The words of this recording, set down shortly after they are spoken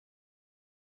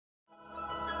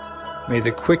May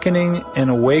the quickening and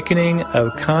awakening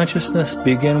of consciousness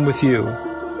begin with you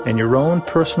and your own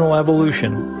personal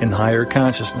evolution in higher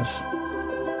consciousness.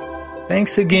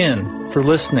 Thanks again for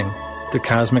listening to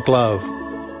Cosmic Love.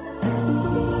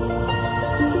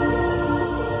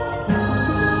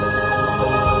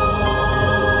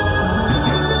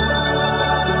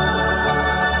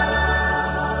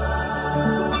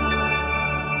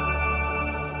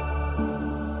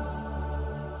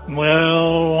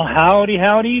 Well,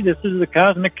 howdy. This is the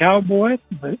Cosmic Cowboy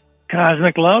with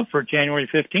Cosmic Love for January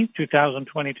 15th,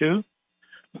 2022.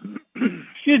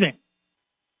 Excuse me.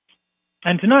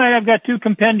 And tonight I've got two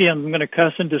compendiums I'm going to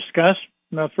cuss and discuss.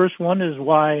 The first one is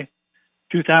why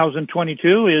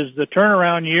 2022 is the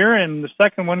turnaround year, and the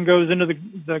second one goes into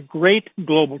the great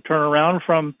global turnaround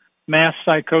from mass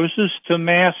psychosis to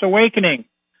mass awakening.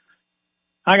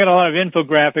 I got a lot of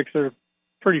infographics that are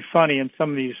pretty funny in some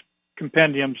of these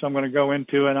compendiums I'm going to go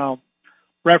into, and I'll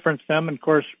reference them. And of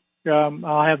course,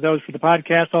 I'll have those for the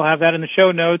podcast. I'll have that in the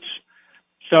show notes,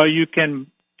 so you can,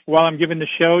 while I'm giving the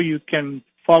show, you can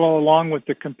follow along with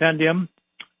the compendium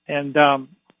and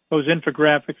those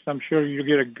infographics. I'm sure you'll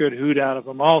get a good hoot out of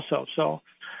them also. So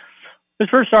this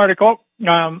first article,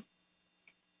 like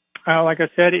I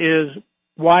said, is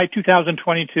why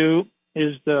 2022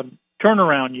 is the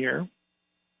turnaround year.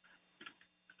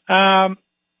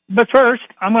 But first,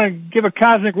 I'm going to give a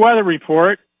cosmic weather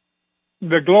report.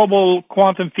 The global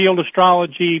quantum field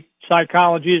astrology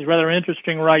psychology is rather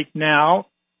interesting right now,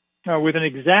 with an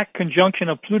exact conjunction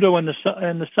of Pluto and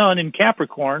the Sun in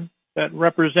Capricorn that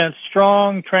represents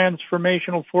strong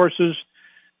transformational forces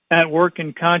at work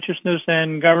in consciousness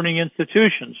and governing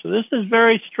institutions. So this is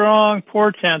very strong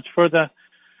portents for the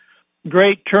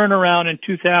great turnaround in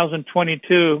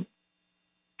 2022,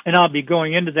 and I'll be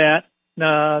going into that.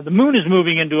 The moon is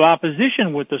moving into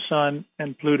opposition with the Sun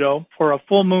and Pluto for a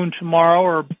full moon tomorrow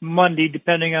or Monday,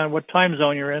 depending on what time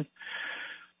zone you're in.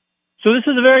 So this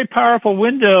is a very powerful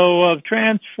window of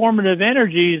transformative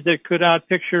energies that could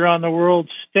outpicture on the world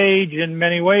stage in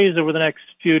many ways over the next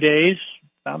few days.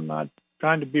 I'm not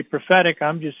trying to be prophetic.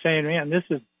 I'm just saying, man, this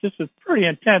is a pretty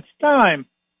intense time.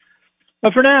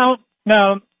 But for now,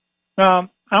 I'm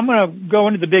going to go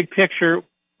into the big picture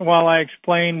while I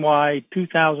explain why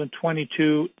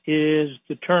 2022 is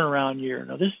the turnaround year.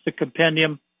 Now, this is the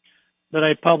compendium that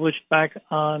I published back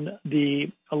on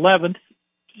the 11th,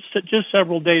 just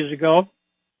several days ago.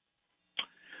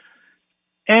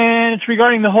 And it's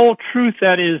regarding the whole truth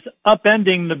that is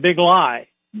upending the big lie,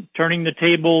 turning the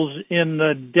tables in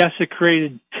the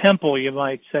desecrated temple, you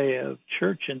might say, of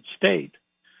church and state.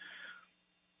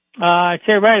 I'd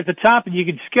say right at the top, and you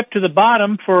can skip to the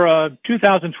bottom for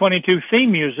 2022 theme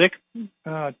music,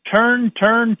 Turn,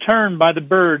 Turn, Turn by the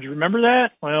Byrds. Remember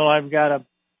that? Well, I've got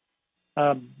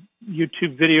a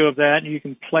YouTube video of that, and you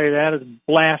can play that as a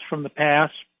blast from the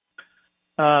past.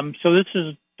 So this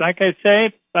is, like I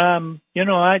say,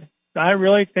 I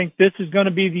really think this is going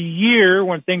to be the year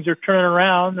when things are turning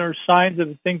around. There are signs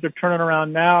that things are turning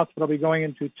around now. That's what I'll be going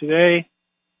into today.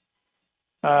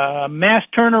 Mass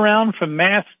turnaround from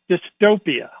mass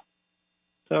dystopia.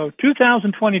 So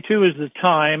 2022 is the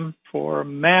time for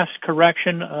mass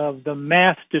correction of the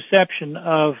mass deception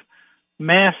of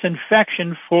mass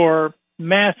infection for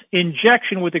mass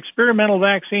injection with experimental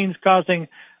vaccines causing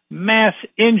mass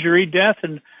injury, death,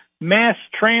 and mass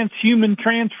transhuman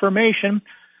transformation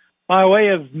by way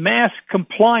of mass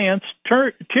compliance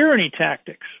tyranny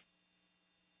tactics.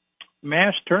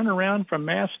 Mass turnaround from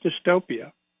mass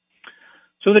dystopia.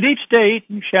 So the deep state,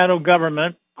 shadow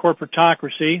government,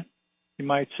 corporatocracy, you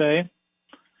might say,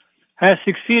 has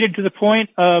succeeded to the point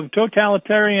of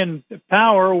totalitarian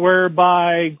power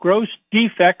whereby gross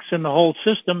defects in the whole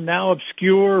system now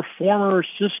obscure former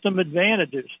system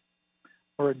advantages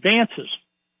or advances.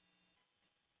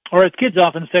 Or as kids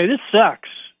often say, this sucks.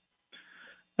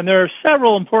 And there are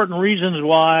several important reasons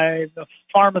why the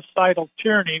pharmacidal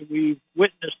tyranny we've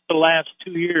witnessed the last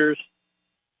 2 years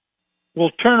will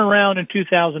turn around in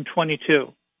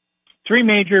 2022. 3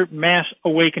 major mass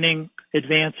awakening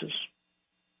advances.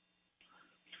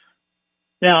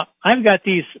 Now, I've got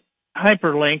these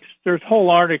hyperlinks. There's whole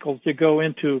articles that go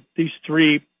into these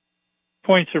 3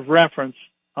 points of reference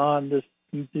on this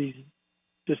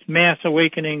mass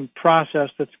awakening process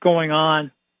that's going on.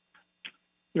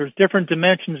 There's different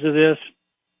dimensions of this.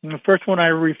 And the first one I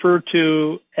refer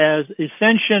to as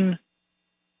ascension,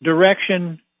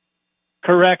 direction,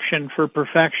 correction for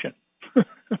perfection.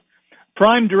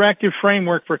 Prime directive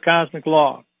framework for cosmic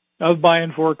law, of, by,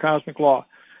 and for cosmic law.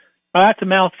 That's a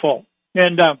mouthful.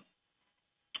 And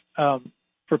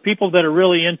for people that are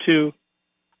really into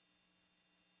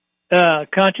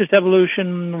conscious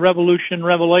evolution, revolution,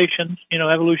 revelations,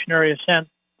 evolutionary ascent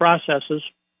processes,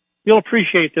 you'll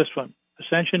appreciate this one.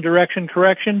 Ascension, direction,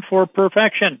 correction for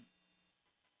perfection.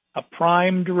 A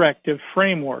prime directive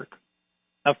framework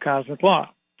of cosmic law.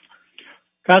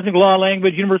 Cosmic law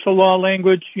language, universal law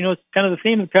language, it's kind of the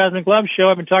theme of the Cosmic Love Show.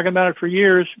 I've been talking about it for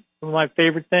years. One of my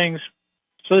favorite things.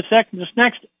 So this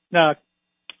next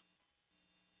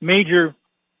major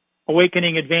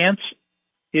awakening advance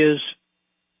is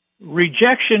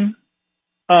rejection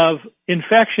of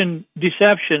infection,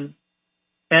 deception,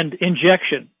 and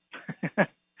injection.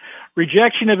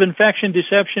 Rejection of infection,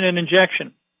 deception, and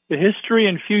injection. The history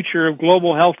and future of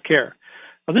global health care.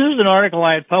 Now, this is an article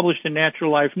I had published in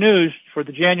Natural Life News for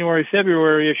the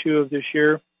January-February issue of this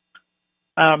year.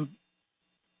 The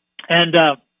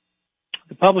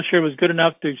publisher was good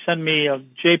enough to send me a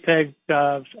JPEG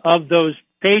of those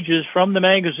pages from the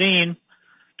magazine.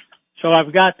 So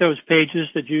I've got those pages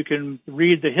that you can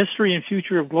read the history and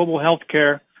future of global health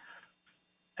care.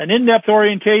 An in-depth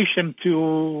orientation to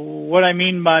what I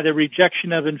mean by the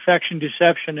rejection of infection,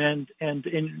 deception,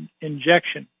 and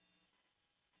injection.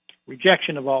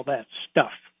 Rejection of all that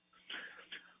stuff.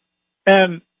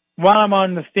 And while I'm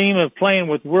on the theme of playing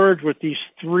with words with these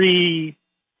three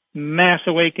mass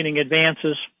awakening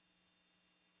advances,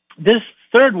 this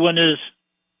third one is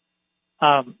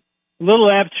a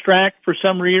little abstract for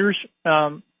some readers,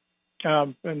 and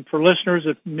for listeners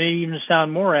it may even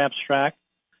sound more abstract.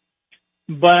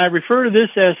 But I refer to this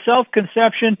as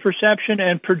self-conception, perception,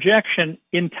 and projection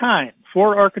in time.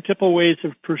 4 archetypal ways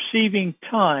of perceiving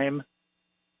time.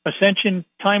 Ascension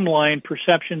timeline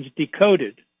perceptions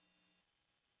decoded.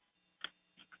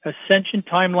 Ascension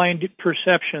timeline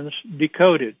perceptions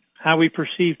decoded. How we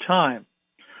perceive time.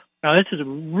 Now, this is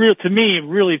to me, a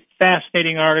really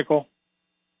fascinating article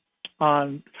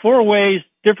on 4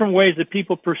 different ways that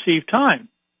people perceive time.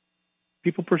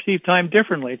 People perceive time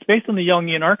differently. It's based on the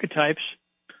Jungian archetypes.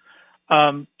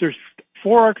 There's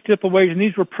 4 archetypal ways, and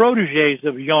these were proteges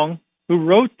of Jung who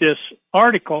wrote this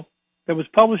article that was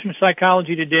published in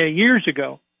Psychology Today years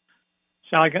ago.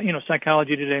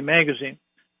 Psychology Today magazine.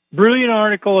 Brilliant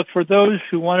article for those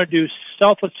who want to do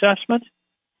self-assessment,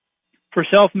 for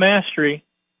self-mastery,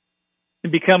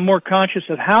 and become more conscious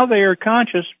of how they are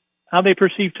conscious, how they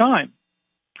perceive time.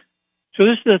 So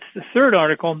this is the third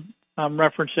article I'm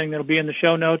referencing that'll be in the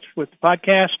show notes with the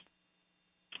podcast.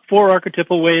 4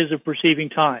 archetypal ways of perceiving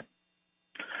time.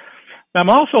 Now, I'm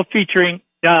also featuring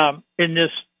in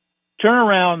this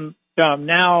turnaround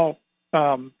now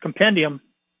compendium,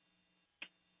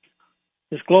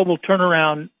 this global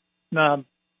turnaround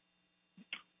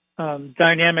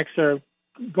dynamics are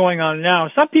going on now.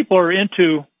 Some people are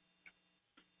into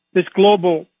this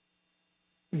global,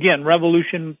 again,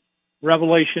 revelations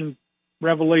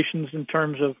in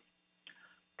terms of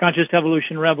conscious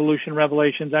evolution,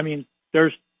 revelations. I mean,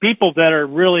 there's people that are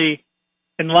really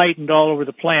enlightened all over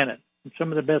the planet. And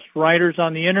some of the best writers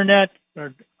on the internet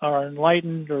are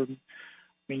enlightened.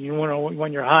 When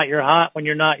you're hot, you're hot. When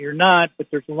you're not, you're not. But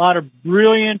there's a lot of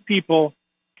brilliant people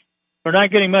who are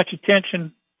not getting much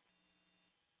attention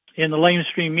in the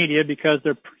mainstream media because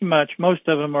they're pretty much, most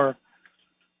of them are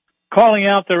calling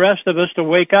out the rest of us to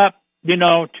wake up,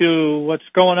 to what's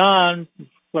going on,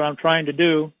 what I'm trying to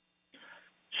do.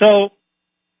 So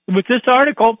with this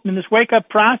article, in this wake-up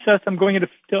process, I'm going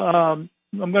to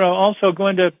also go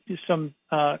into some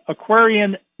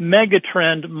Aquarian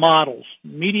megatrend models,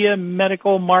 media,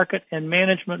 medical, market, and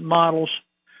management models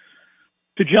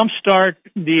to jumpstart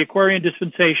the Aquarian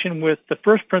dispensation with the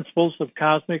first principles of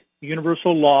cosmic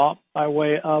universal law by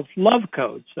way of love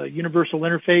codes, a universal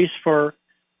interface for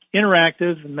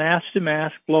interactive,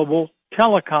 mass-to-mass global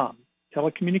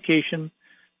telecommunication,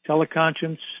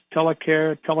 teleconscience,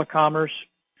 telecare, telecommerce,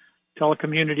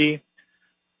 telecommunity,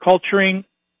 culturing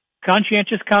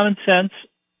conscientious common sense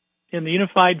in the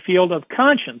unified field of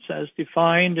conscience as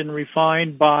defined and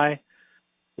refined by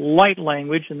light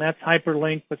language, and that's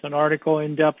hyperlinked with an article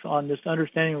in depth on this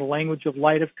understanding of the language of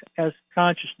light as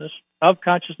consciousness, as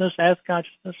consciousness,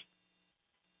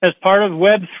 as part of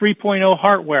Web 3.0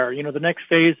 hardware, the next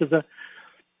phase of the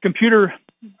computer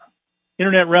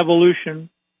internet revolution,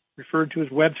 referred to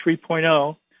as Web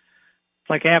 3.0.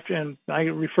 And I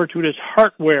refer to it as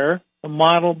hardware, the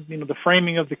model, the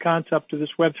framing of the concept of this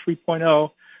Web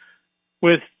 3.0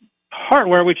 with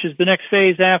hardware, which is the next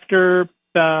phase after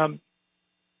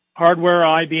hardware,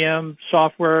 IBM,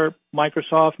 software,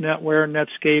 Microsoft, NetWare,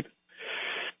 Netscape.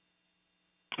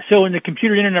 So in the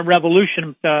computer internet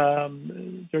revolution,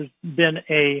 there's been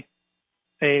a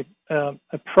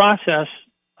process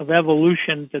of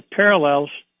evolution that parallels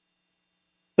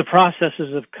the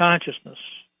processes of consciousness.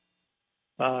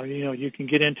 You can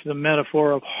get into the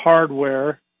metaphor of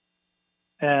hardware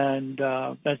and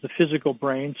as the physical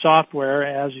brain, software,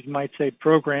 as you might say,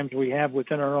 programs we have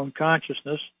within our own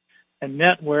consciousness, and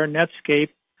netware, netscape,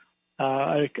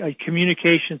 a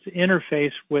communications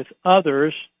interface with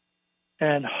others,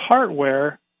 and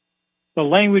heartware, the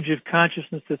language of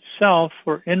consciousness itself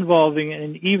for involving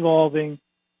and evolving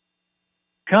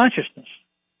consciousness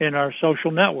in our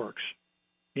social networks.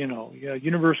 A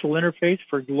universal interface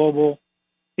for global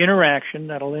interaction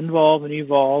that'll involve and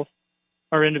evolve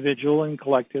our individual and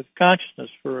collective consciousness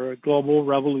for a global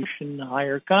revolution,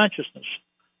 higher consciousness.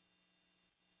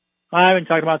 I've been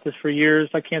talking about this for years.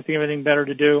 I can't think of anything better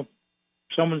to do.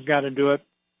 Someone's got to do it.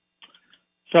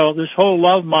 So this whole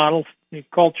love model,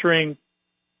 culturing,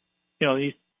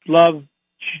 these love,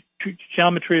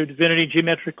 geometry of divinity,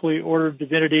 geometrically ordered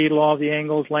divinity, law of the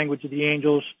angles, language of the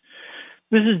angels.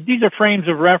 These are frames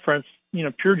of reference,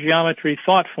 pure geometry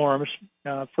thought forms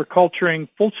for culturing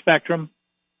full spectrum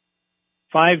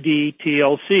 5D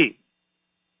TLC.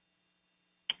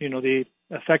 The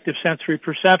effective sensory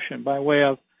perception by way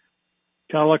of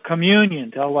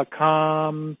telecommunion,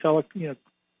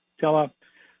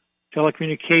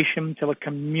 telecommunication,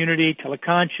 telecommunity,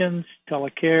 teleconscience,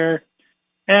 telecare,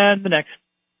 and the next,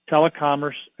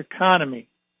 telecommerce economy.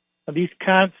 Now, these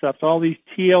concepts, all these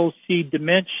TLC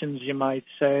dimensions, you might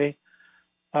say,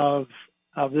 of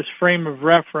this frame of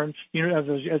reference as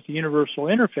the universal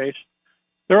interface,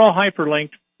 they're all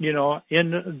hyperlinked,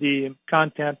 in the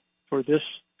content for this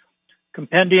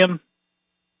compendium.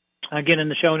 Again, in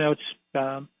the show notes,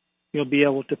 you'll be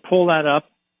able to pull that up.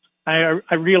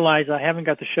 I realize I haven't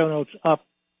got the show notes up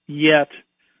yet.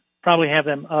 Probably have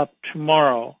them up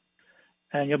tomorrow.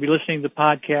 And you'll be listening to the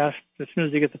podcast as soon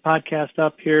as you get the podcast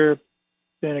up here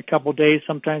in a couple of days,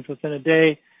 sometimes within a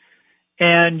day.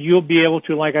 And you'll be able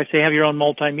to, like I say, have your own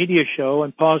multimedia show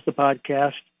and pause the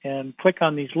podcast and click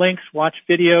on these links, watch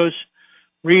videos,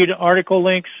 read article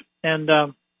links, and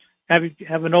have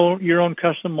your own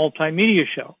custom multimedia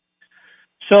show.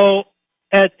 So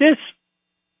at this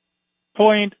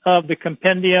point of the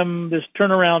compendium, this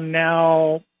turnaround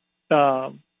now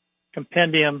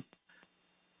compendium,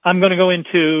 I'm going to go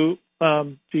into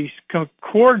these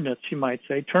coordinates, you might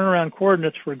say, turnaround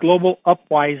coordinates for global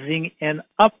upwising and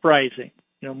uprising.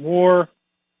 More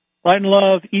light and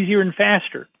love, easier and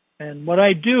faster. And what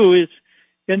I do is,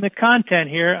 in the content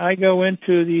here, I go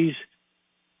into these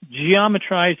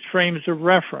geometrized frames of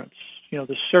reference.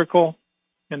 The circle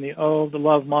and the O, the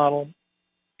love model,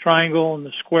 triangle and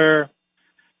the square,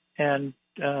 and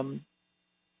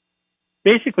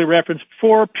basically reference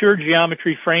 4 pure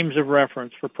geometry frames of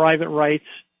reference for private rights,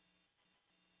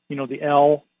 the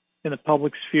L in the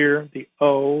public sphere, the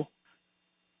O,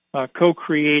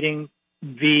 co-creating,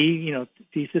 V,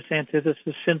 thesis,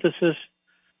 antithesis, synthesis,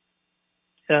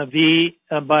 V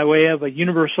by way of a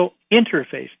universal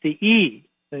interface, the E,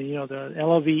 the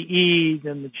LOVE,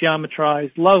 then the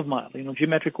geometrized love model,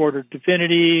 geometric order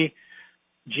divinity,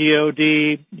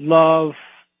 GOD, love,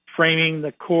 framing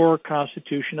the core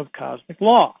constitution of cosmic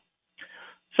law.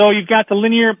 So you've got the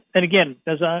linear, and again,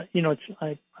 as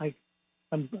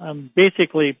I'm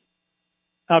basically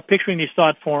picturing these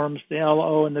thought forms, the L,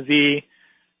 O, and the V,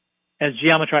 as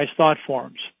geometrized thought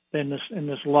forms in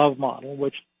this love model,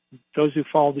 which those who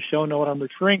follow the show know what I'm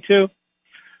referring to.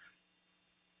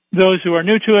 Those who are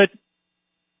new to it,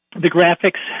 the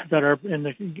graphics that are in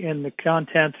the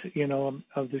content,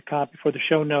 of the copy for the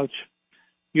show notes,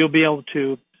 you'll be able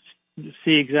to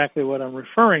see exactly what I'm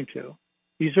referring to.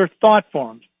 These are thought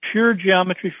forms, pure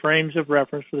geometry frames of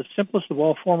reference for the simplest of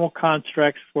all formal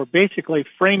constructs for basically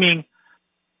framing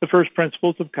the first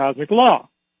principles of cosmic law.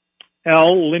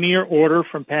 L, linear order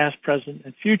from past, present,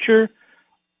 and future.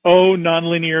 O,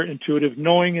 nonlinear intuitive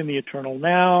knowing in the eternal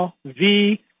now.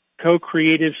 V,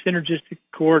 co-creative synergistic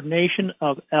coordination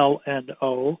of L and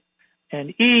O.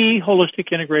 And E, holistic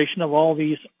integration of all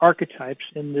these archetypes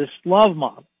in this love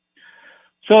model.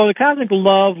 So the cosmic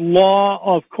love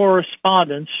law of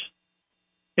correspondence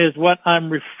is what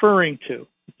I'm referring to.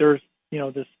 There's,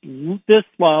 this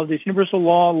love, this universal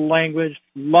law language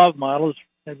love model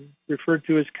is referred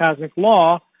to as cosmic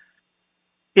law,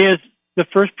 is the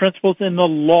first principles in the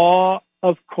law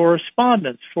of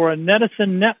correspondence for a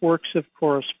netizen networks of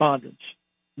correspondence.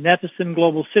 Netizen,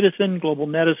 global citizen, global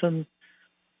netizen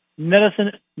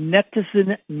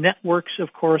networks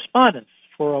of correspondence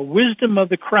for a wisdom of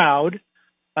the crowd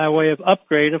by way of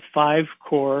upgrade of 5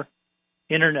 core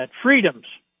internet freedoms.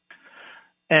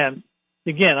 And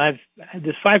again, I've had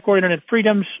this 5 core internet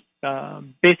freedoms,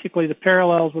 basically the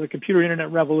parallels with the computer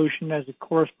internet revolution as it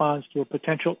corresponds to a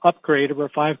potential upgrade of our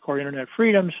 5 core internet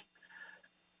freedoms.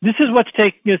 This is what's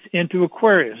taking us into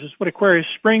Aquarius. This is what Aquarius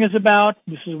Spring is about.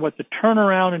 This is what the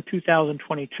turnaround in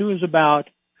 2022 is about,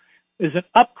 is an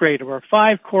upgrade of our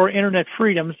 5 core Internet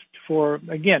freedoms for,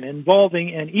 again,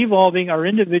 involving and evolving our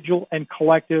individual and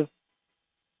collective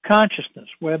consciousness,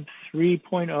 Web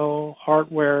 3.0,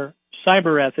 hardware,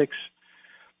 cyber ethics,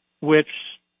 which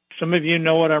some of you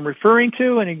know what I'm referring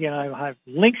to. And again, I have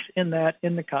links in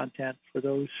the content for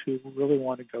those who really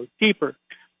want to go deeper.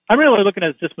 I'm really looking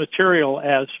at this material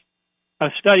as a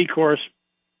study course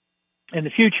in the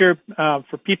future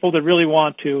for people that really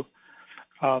want to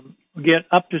get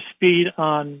up to speed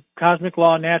on cosmic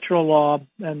law, natural law,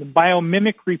 and the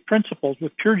biomimicry principles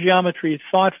with pure geometry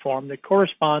thought form that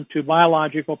correspond to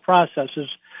biological processes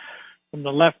from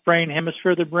the left brain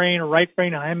hemisphere of the brain, or right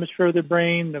brain hemisphere of the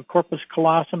brain. The corpus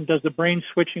callosum does the brain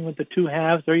switching with the two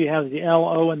halves. There you have the L,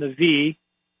 O, and the V,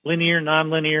 linear,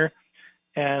 nonlinear,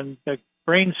 and the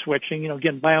brain switching,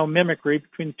 again, biomimicry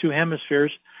between the two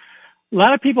hemispheres. A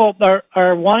lot of people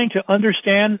are wanting to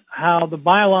understand how the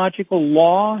biological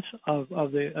laws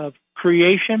of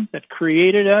creation that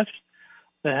created us,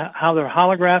 how they're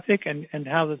holographic, and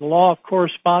how the law of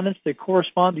correspondence, they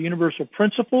correspond to universal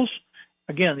principles.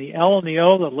 Again, the L and the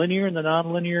O, the linear and the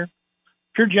nonlinear,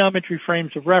 pure geometry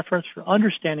frames of reference for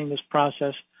understanding this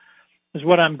process is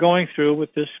what I'm going through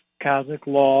with this cosmic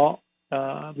law,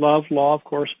 law of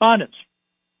correspondence.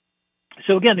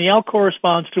 So again, the L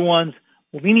corresponds to one's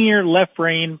linear left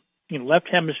brain, left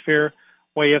hemisphere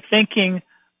way of thinking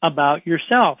about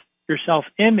yourself, your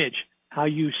self-image, how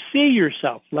you see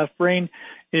yourself. Left brain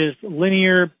is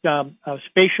linear,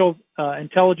 spatial,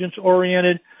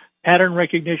 intelligence-oriented, pattern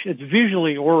recognition. It's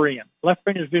visually oriented. Left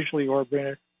brain is visually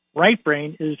oriented. Right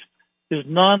brain is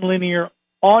nonlinear,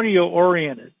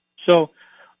 audio-oriented. So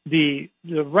the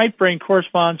right brain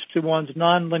corresponds to one's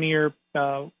nonlinear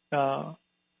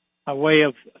way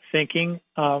of thinking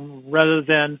rather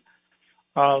than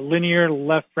linear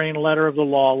left brain letter of the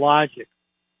law logic.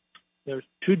 There's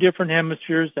two different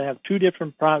hemispheres. They have two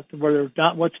different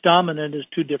what's dominant is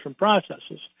two different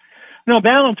processes. A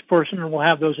balanced person will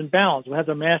have those in balance. Will have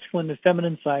their masculine and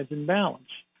feminine sides in balance.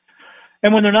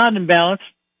 And when they're not in balance,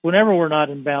 whenever we're not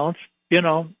in balance,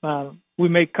 we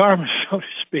make karma, so to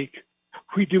speak.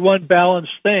 We do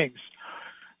unbalanced things.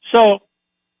 So,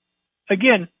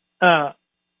 again,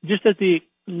 just as the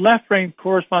left brain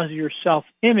corresponds to your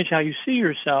self-image, how you see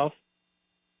yourself,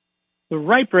 the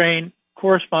right brain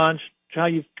corresponds to how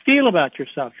you feel about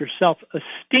yourself, your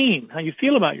self-esteem, how you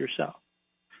feel about yourself.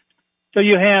 So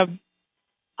you have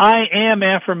I am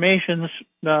affirmations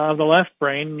of the left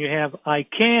brain. You have I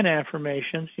can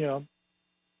affirmations,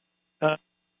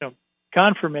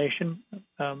 confirmation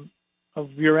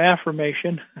of your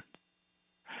affirmation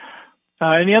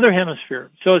in the other hemisphere.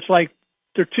 So it's like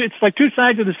two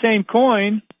sides of the same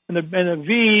coin, and the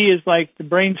V is like the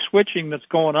brain switching that's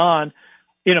going on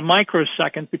in a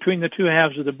microsecond between the two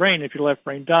halves of the brain. If you're left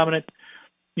brain dominant,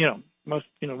 most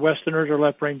Westerners are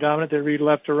left brain dominant. They read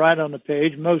left to right on the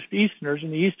page. Most Easterners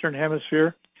in the Eastern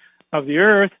hemisphere of the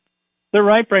Earth, they're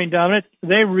right brain dominant.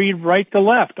 They read right to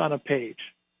left on a page.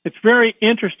 It's very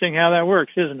interesting how that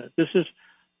works, isn't it? This is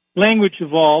language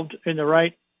evolved in the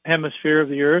right hemisphere of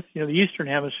the Earth, the Eastern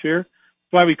hemisphere.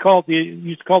 That's why we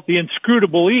used to call it the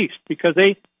inscrutable East, because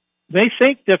they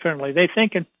think differently. They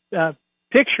think in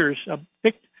pictures.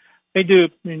 They do.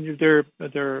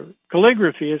 Their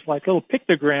calligraphy is like little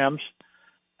pictograms,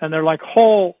 and they're like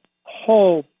whole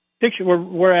picture.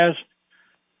 Whereas,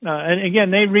 and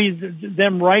again, they read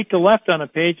them right to left on a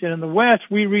page. And in the West,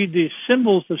 we read these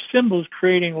symbols of symbols,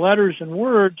 creating letters and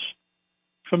words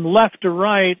from left to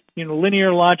right.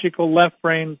 Linear, logical, left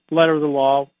brain, letter of the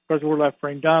law, because we're left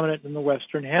brain dominant in the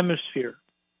Western hemisphere.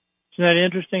 Isn't that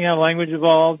interesting how language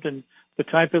evolved and the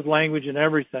type of language and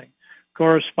everything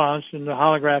corresponds in the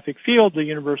holographic field to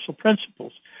universal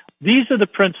principles. These are the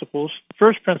principles,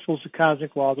 first principles of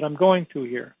cosmic law that I'm going through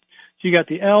here. So you got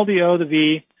the L, the O, the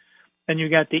V, and you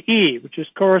got the E, which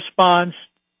corresponds,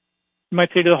 you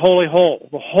might say, to the holy whole,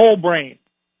 the whole brain,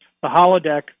 the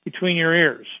holodeck between your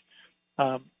ears,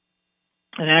 an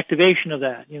activation of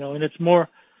that, and it's more,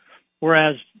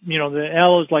 whereas, the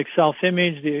L is like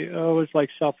self-image, the O is like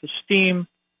self-esteem.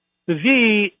 The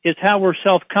V is how we're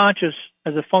self-conscious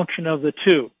as a function of the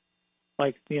two,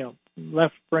 like,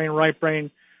 left brain, right brain,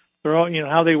 they're all,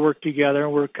 how they work together.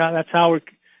 And that's how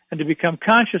and to become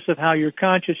conscious of how you're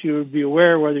conscious, you would be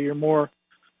aware whether you're more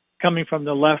coming from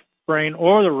the left brain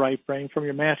or the right brain, from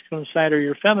your masculine side or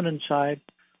your feminine side.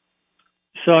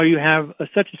 So you have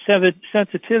such a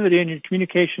sensitivity in your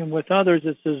communication with others.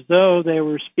 It's as though they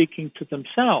were speaking to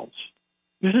themselves.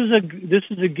 This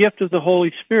is a gift of the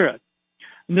Holy Spirit.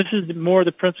 And this is more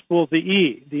the principle of the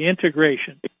E, the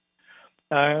integration.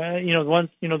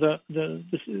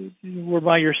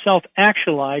 Whereby you're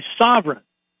self-actualized, sovereign.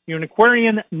 You're an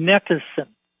Aquarian netizen.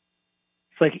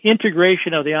 It's like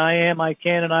integration of the I am, I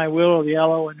can, and I will, or the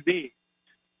L, O, and V.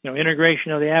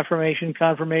 Integration of the affirmation,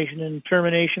 confirmation, and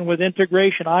termination with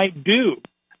integration. I do.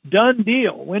 Done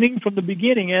deal. Winning from the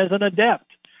beginning as an adept.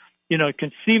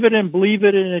 Conceive it and believe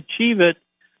it and achieve it.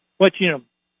 What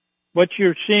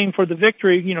you're seeing for the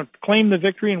victory, claim the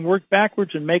victory and work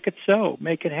backwards and make it so.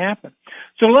 Make it happen.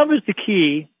 So love is the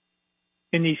key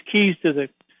in these keys to the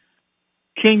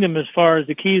kingdom as far as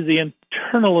the keys, the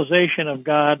internalization of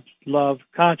God's love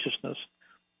consciousness.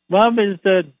 Love is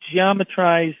the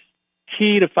geometrized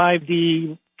key to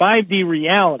 5D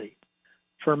reality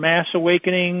for mass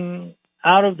awakening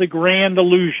out of the grand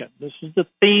illusion. This is the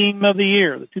theme of the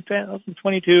year, the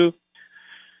 2022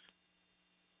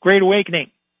 Great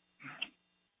Awakening.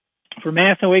 For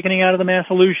mass awakening out of the mass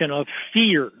illusion of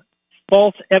fear,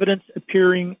 false evidence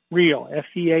appearing real,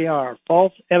 FEAR,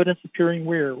 false evidence appearing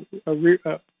real. We're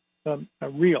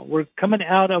coming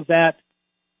out of that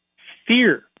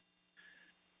fear.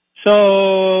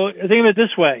 So think of it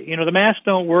this way, the masks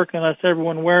don't work unless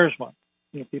everyone wears one.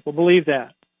 People believe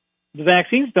that. The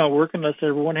vaccines don't work unless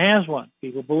everyone has one.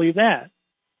 People believe that.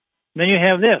 And then you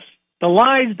have this. The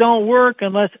lies don't work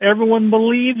unless everyone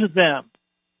believes them.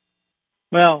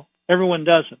 Well, everyone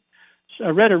doesn't. So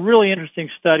I read a really interesting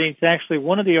study. It's actually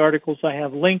one of the articles I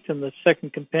have linked in the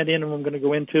second compendium, and I'm going to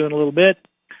go into in a little bit,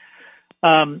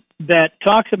 that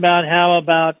talks about how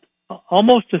about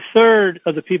almost a third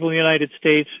of the people in the United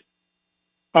States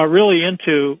are really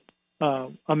into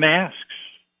masks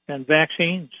and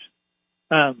vaccines.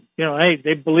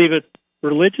 They believe it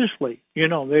religiously.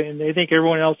 They think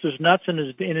everyone else is nuts and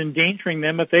is endangering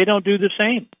them if they don't do the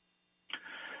same.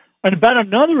 And about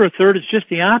another third is just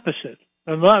the opposite.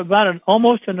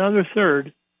 Almost another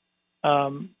third.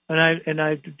 And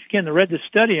I again read the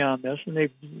study on this, and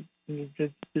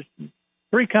this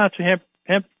pretty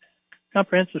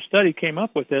comprehensive study came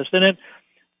up with this. And then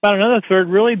about another third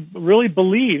really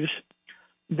believes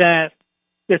that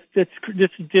the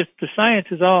science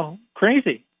is all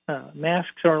crazy.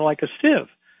 Masks are like a sieve.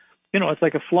 It's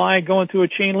like a fly going through a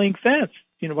chain link fence.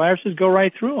 Viruses go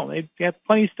right through them. They have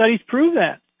plenty of studies prove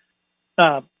that.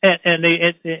 And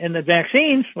the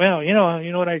vaccines, well, how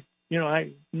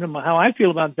I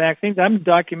feel about vaccines. I'm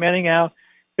documenting how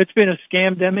it's been a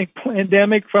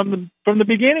pandemic from the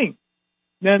beginning.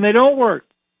 And they don't work.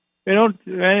 They don't.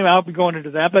 Anyway, I'll be going into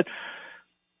that. But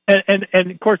and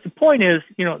of course the point is,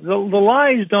 the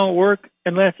lies don't work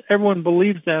unless everyone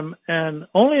believes them, and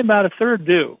only about a third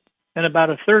do, and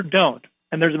about a third don't.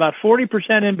 And there's about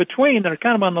 40% in between that are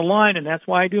kind of on the line, and that's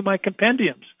why I do my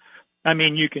compendiums. I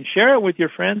mean, you can share it with your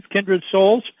friends, kindred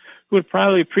souls, who would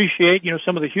probably appreciate,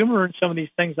 some of the humor in some of these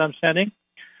things I'm sending.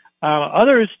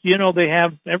 Others,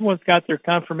 everyone's got their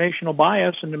confirmational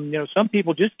bias, and, some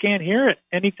people just can't hear it.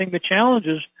 Anything that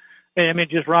challenges, it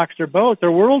just rocks their boat, their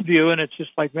worldview, and it's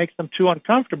just like makes them too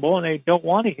uncomfortable, and they don't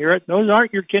want to hear it. Those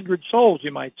aren't your kindred souls,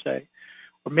 you might say.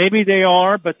 Or maybe they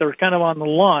are, but they're kind of on the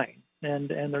line, and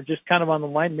they're just kind of on the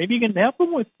line. Maybe you can help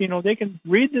them with, they can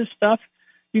read this stuff.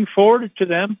 You can forward it to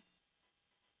them.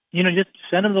 Just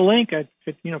send them the link at,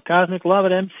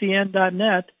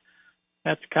 cosmiclove@mcn.net.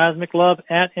 That's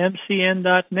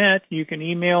cosmiclove@mcn.net. You can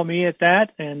email me at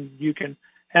that, and you can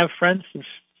have friends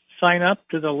sign up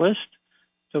to the list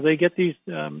so they get these,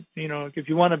 if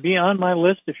you want to be on my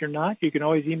list. If you're not, you can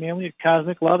always email me at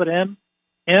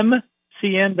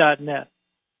cosmiclove@mcn.net.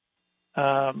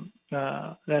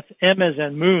 That's M as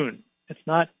in moon. It's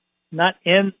not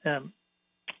N.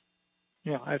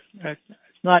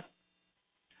 It's not.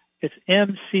 It's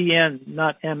MCN,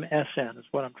 not MSN, is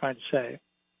what I'm trying to say.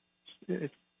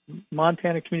 It's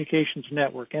Montana Communications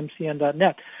Network,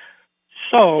 MCN.net.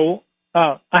 So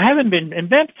I haven't been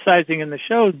emphasizing in the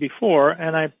shows before,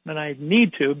 and I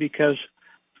need to, because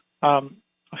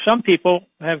some people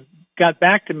have got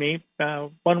back to me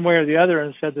one way or the other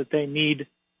and said that they need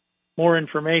more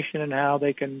information on how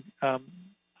they can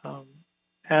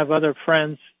have other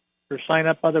friends or sign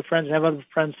up other friends, have other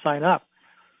friends sign up.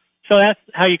 So that's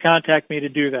how you contact me to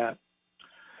do that.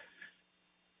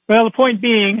 Well, the point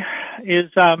being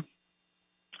is it's time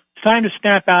to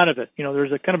snap out of it.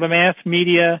 There's a kind of a mass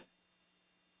media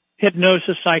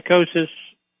hypnosis, psychosis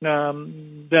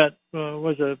that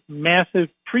was a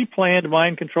massive pre-planned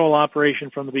mind control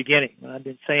operation from the beginning. And I've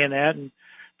been saying that. And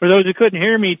for those who couldn't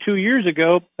hear me 2 years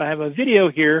ago, I have a video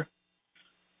here.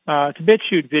 It's a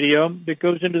BitChute video that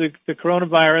goes into the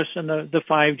coronavirus and the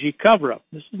 5G cover-up.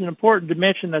 This is an important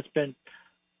dimension that's been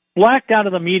blacked out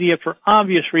of the media for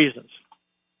obvious reasons.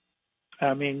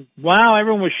 I mean, wow,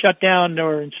 everyone was shut down. They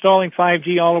were installing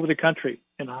 5G all over the country.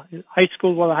 And high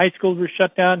schools, well, the high schools were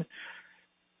shut down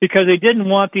because they didn't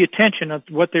want the attention of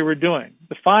what they were doing.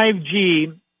 The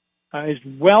 5G is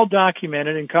well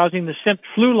documented in causing the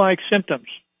flu-like symptoms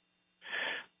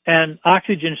and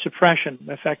oxygen suppression,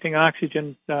 affecting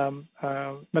oxygen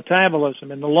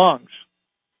metabolism in the lungs.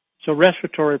 So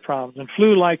respiratory problems and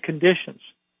flu-like conditions.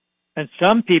 And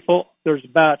some people, there's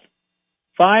about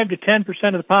 5 to 10%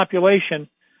 of the population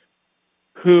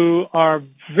who are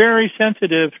very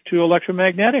sensitive to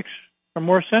electromagnetics, are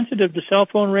more sensitive to cell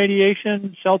phone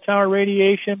radiation, cell tower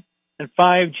radiation, and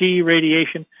 5G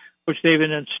radiation, which they've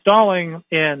been installing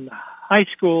in high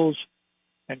schools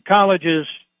and colleges,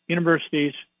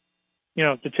 universities, you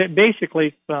know, to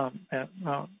basically all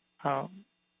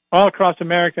across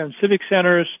America, in civic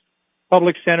centers,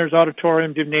 public centers,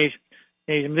 auditorium, gymnasium.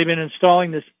 They've been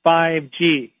installing this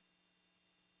 5G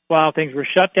while things were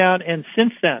shut down, and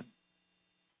since then,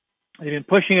 they've been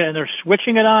pushing it, and they're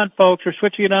switching it on, folks. They're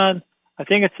switching it on. I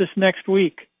think it's this next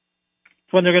week.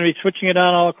 It's when they're going to be switching it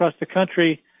on all across the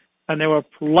country, and there will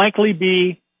likely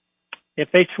be,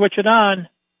 if they switch it on,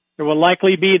 there will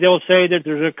likely be, they'll say that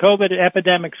there's a COVID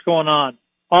epidemic going on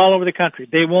all over the country.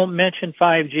 They won't mention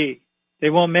 5G. They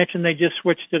won't mention they just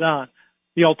switched it on.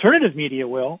 The alternative media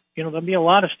will. You know, there'll be a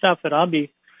lot of stuff that I'll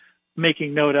be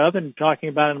making note of and talking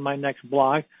about in my next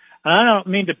blog. And I don't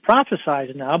mean to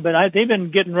prophesize now, but they've been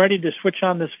getting ready to switch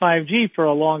on this 5G for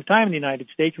a long time in the United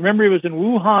States. Remember, it was in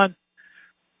Wuhan,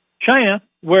 China,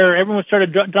 where everyone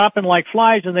started dropping like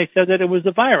flies, and they said that it was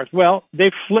the virus. Well,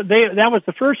 that was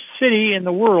the first city in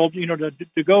the world, you know,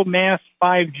 to go mass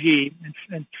 5G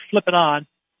and flip it on.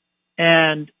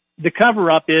 And the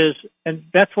cover-up is, and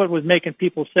that's what was making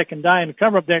people sick and die, and the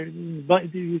cover-up there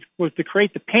was to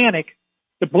create the panic,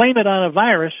 to blame it on a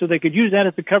virus so they could use that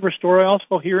as the cover story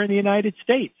also here in the United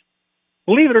States.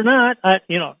 Believe it or not,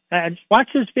 watch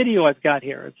this video I've got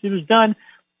here. It was done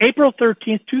April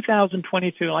 13th,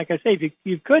 2022. Like I say, if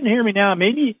you couldn't hear me now,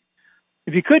 maybe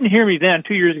if you couldn't hear me then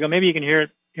 2 years ago, maybe you can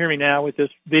hear me now with this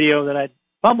video that I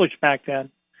published back then.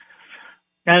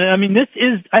 And I mean,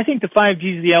 I think the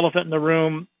 5G is the elephant in the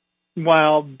room,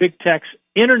 while Big Tech's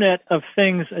Internet of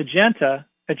Things agenda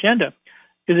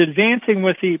is advancing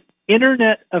with the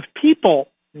Internet of People,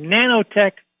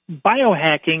 nanotech,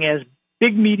 biohacking, as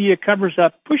big media covers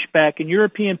up pushback and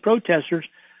European protesters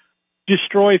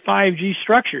destroy 5G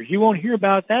structures. You won't hear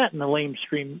about that in the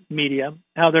lamestream media,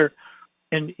 how they're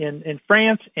in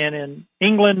France and in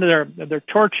England, they're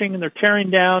torching and they're tearing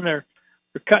down, they're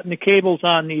cutting the cables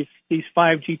on these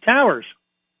 5G towers.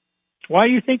 Why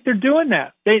do you think they're doing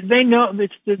that? They know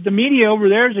it's the media over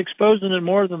there is exposing it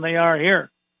more than they are here.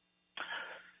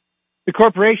 The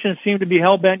corporations seem to be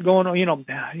hell bent going ahead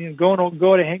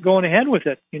with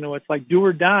it. You know, it's like do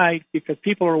or die because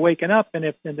people are waking up, and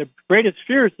the greatest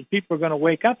fear is that people are going to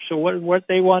wake up. So what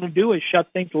they want to do is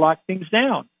shut things, lock things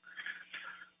down.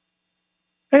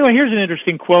 Anyway, here's an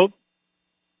interesting quote.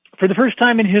 For the first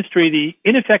time in history, the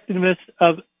ineffectiveness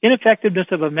of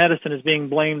a medicine is being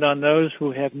blamed on those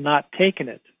who have not taken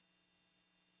it.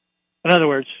 In other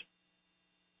words,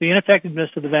 the ineffectiveness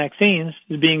of the vaccines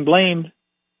is being blamed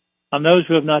on those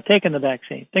who have not taken the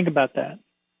vaccine. Think about that.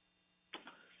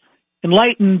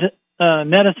 Enlightened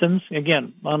netizens,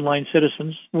 again, online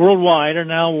citizens worldwide, are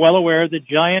now well aware that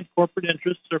giant corporate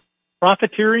interests are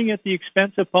profiteering at the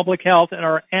expense of public health and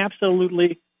are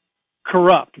absolutely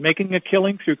corrupt, making a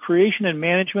killing through creation and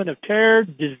management of terror,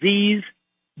 disease,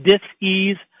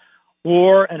 dis-ease,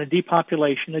 war, and a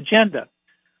depopulation agenda.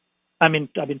 I mean,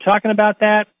 I've been talking about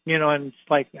that, you know, and it's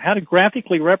like how to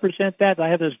graphically represent that. I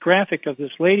have this graphic of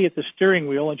this lady at the steering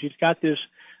wheel, and she's got this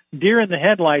deer in the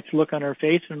headlights look on her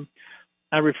face, and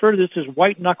I refer to this as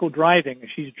white knuckle driving.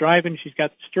 She's driving, she's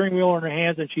got the steering wheel in her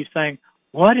hands, and she's saying,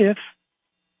 what if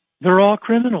they're all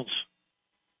criminals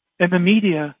and the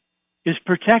media is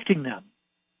protecting them?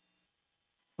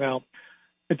 Well,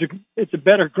 it's a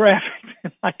better graphic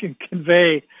than I can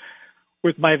convey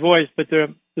with my voice, but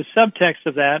the subtext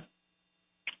of that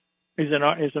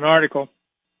is an article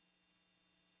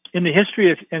in the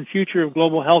history and future of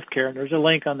global healthcare, and there's a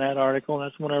link on that article, and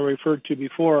that's one I referred to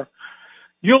before.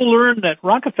 You'll learn that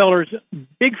Rockefeller's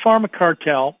big pharma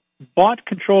cartel bought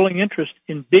controlling interest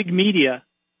in big media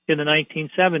in the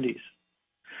 1970s.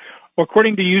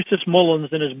 According to Eustace Mullins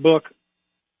in his book,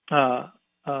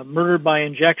 Murder by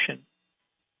Injection.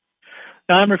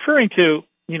 Now, I'm referring to,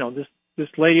 you know, this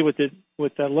lady with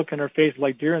the look in her face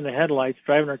like deer in the headlights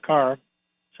driving her car,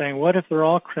 saying, what if they're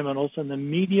all criminals and the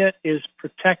media is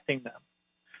protecting them?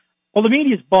 Well, the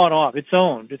media is bought off. It's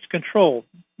owned. It's controlled,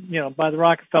 you know, by the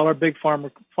Rockefeller big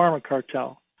pharma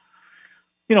cartel.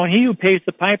 And he who pays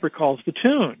the piper calls the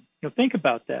tune. Think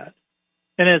about that.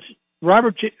 And as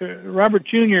Robert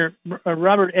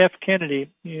F. Kennedy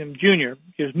Jr.,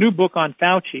 his new book on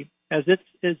Fauci, as it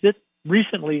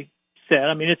recently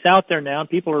said, it's out there now,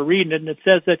 people are reading it, and it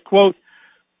says that, quote,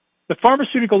 the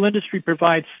pharmaceutical industry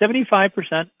provides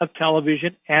 75% of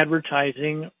television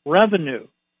advertising revenue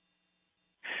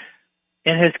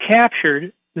and has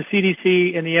captured the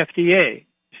CDC and the FDA.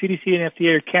 CDC and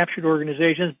FDA are captured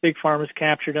organizations. Big Pharma's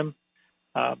captured them,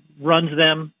 runs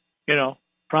them,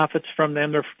 profits from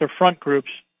them. They're front groups,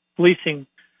 policing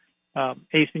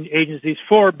agencies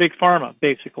for Big Pharma,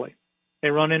 basically. They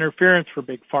run interference for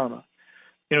Big Pharma.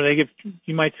 They give,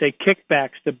 you might say,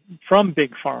 kickbacks from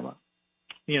Big Pharma,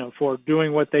 for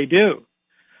doing what they do.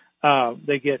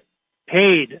 They get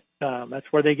paid. That's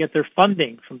where they get their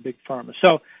funding, from Big Pharma.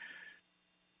 So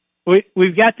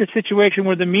we've got the situation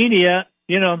where the media,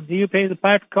 you pay the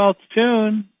piper calls the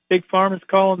tune. Big Pharma's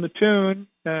calling the tune,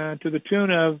 to the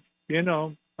tune of,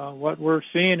 what we're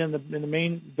seeing in the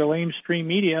mainstream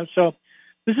media. So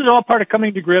this is all part of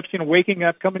coming to grips, waking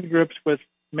up, coming to grips with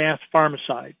mass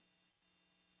pharmacide.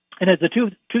 And as the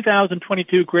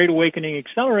 2022 Great Awakening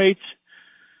accelerates,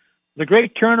 the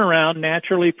great turnaround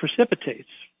naturally precipitates,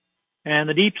 and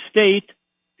the deep state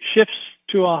shifts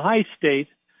to a high state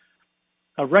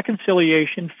of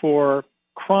reconciliation for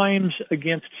crimes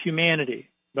against humanity.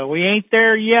 But we ain't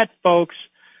there yet, folks.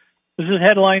 This is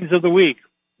headlines of the week.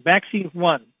 Vaccine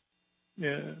one.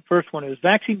 First one is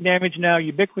vaccine damage now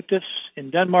ubiquitous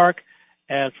in Denmark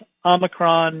as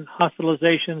Omicron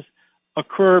hospitalizations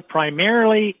occur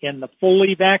primarily in the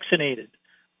fully vaccinated.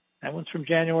 That one's from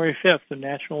January 5th, the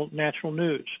Natural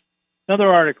News.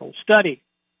 Another article, study.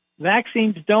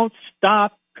 Vaccines don't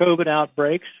stop COVID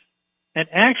outbreaks and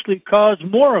actually cause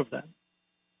more of them.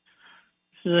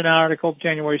 This is an article,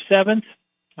 January 7th,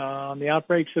 on the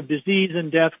outbreaks of disease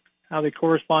and death, how they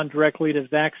correspond directly to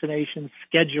vaccination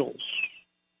schedules.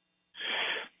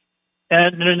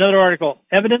 And another article,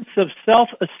 evidence of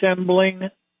self-assembling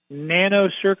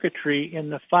nanocircuitry in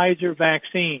the Pfizer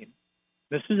vaccine.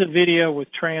 This is a video with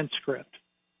transcript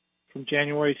from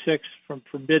January 6th from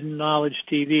Forbidden Knowledge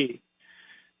TV.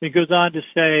 It goes on to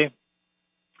say,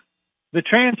 the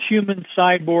transhuman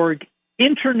cyborg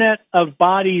Internet of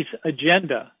Bodies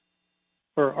agenda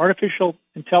for artificial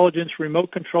intelligence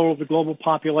remote control of the global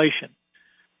population.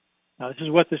 Now, this is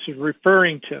what this is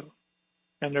referring to.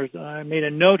 And I made a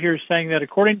note here saying that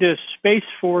according to Space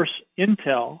Force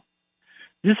Intel,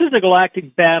 this is a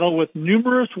galactic battle with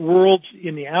numerous worlds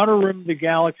in the outer rim of the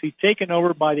galaxy taken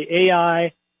over by the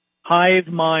AI hive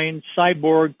mind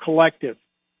cyborg collective.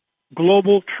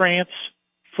 Global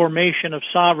transformation of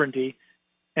sovereignty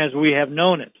as we have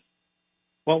known it.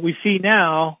 What we see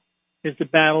now is the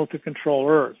battle to control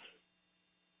Earth.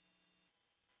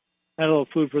 That a little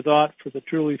food for thought for the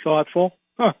truly thoughtful.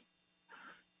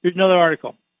 Here's another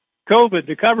article. COVID,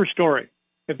 the cover story.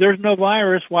 If there's no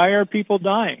virus, why are people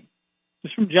dying? This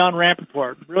is from John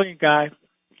Rappaport, brilliant guy.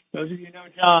 Those of you who know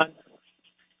John,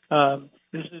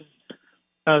 this is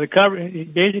the cover.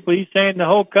 Basically, he's saying the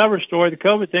whole cover story, the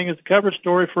COVID thing, is the cover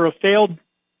story for a failed,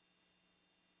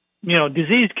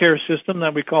 disease care system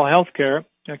that we call healthcare,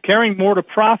 caring more to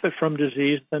profit from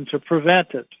disease than to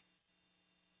prevent it.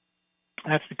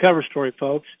 That's the cover story,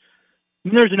 folks.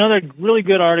 And there's another really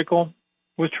good article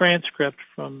with transcript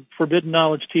from Forbidden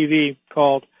Knowledge TV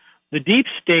called The Deep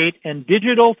State and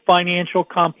Digital Financial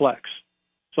Complex.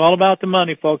 It's all about the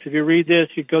money, folks. If you read this,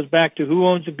 it goes back to who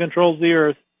owns and controls the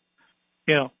earth.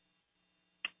 The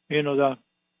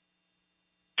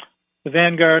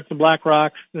Vanguards, the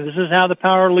BlackRocks. This is how the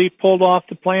power elite pulled off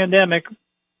the pandemic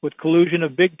with collusion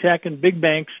of big tech and big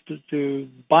banks to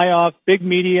buy off big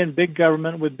media and big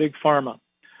government with big pharma.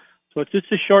 So it's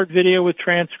just a short video with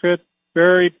transcript,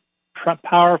 very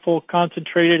powerful,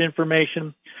 concentrated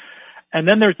information. And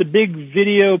then there's the big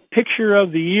video picture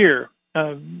of the year,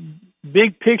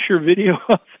 big picture video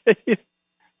of the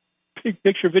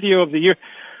year.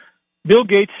 Bill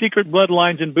Gates' secret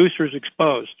bloodlines and boosters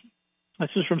exposed. This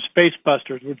is from Space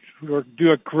Busters, which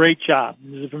do a great job.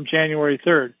 This is from January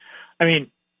 3rd.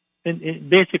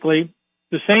 Basically,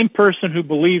 the same person who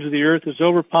believes the earth is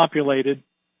overpopulated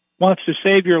wants to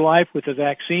save your life with a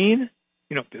vaccine.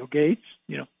 Bill Gates,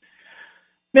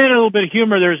 Then a little bit of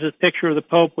humor, there's a picture of the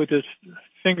Pope with his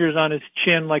fingers on his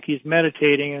chin like he's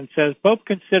meditating, and says, Pope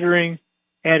considering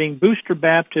adding booster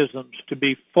baptisms to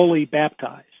be fully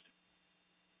baptized.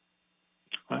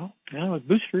 Well, with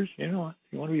boosters, if you want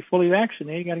to be fully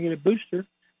vaccinated, you got to get a booster.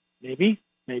 Maybe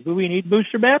we need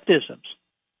booster baptisms.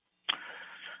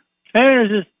 And there's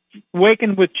this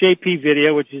Awaken with JP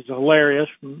video, which is hilarious.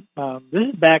 This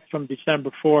is back from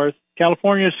December 4th.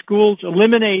 California schools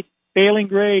eliminate failing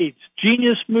grades.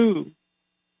 Genius move.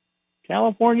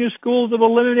 California schools have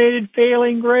eliminated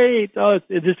failing grades. Oh,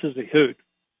 this is a hoot.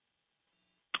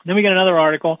 Then we got another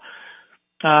article,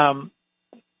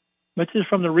 which is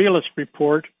from the Realist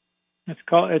Report. It's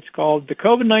called "The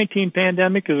COVID-19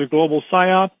 Pandemic is a Global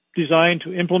PSYOP Designed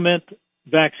to Implement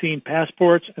Vaccine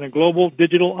Passports and a Global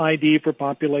Digital ID for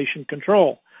Population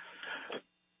Control."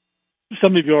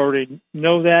 Some of you already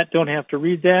know that, don't have to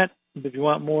read that. If you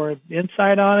want more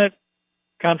insight on it,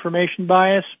 confirmation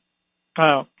bias,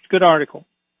 good article.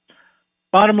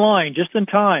 Bottom line, just in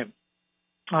time,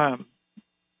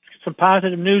 some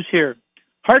positive news here.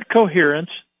 Heart coherence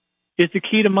is the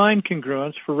key to mind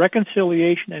congruence for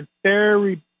reconciliation and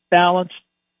fair, balanced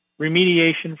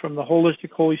remediation from the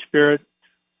holistic Holy Spirit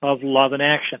of love and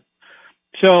action.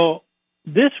 So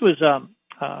this was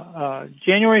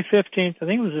January 15th. I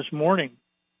think it was this morning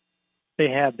they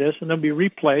had this, and there'll be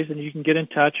replays, and you can get in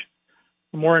touch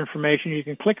for more information. You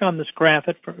can click on this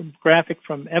graphic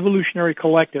from Evolutionary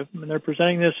Collective, and they're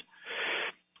presenting this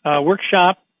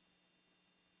workshop,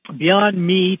 Beyond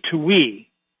Me to We,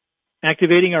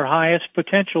 activating our highest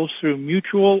potentials through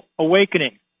mutual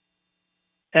awakening.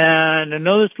 And I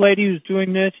know this lady who's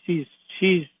doing this.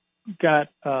 She's got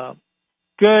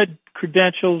good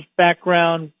credentials,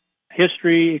 background,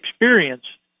 history, experience,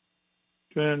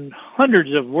 doing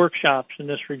hundreds of workshops in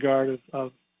this regard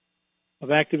of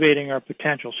activating our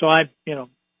potential. So I,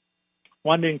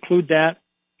 wanted to include that.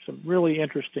 Some really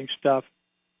interesting stuff.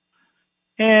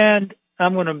 And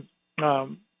I'm going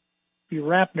to be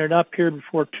wrapping it up here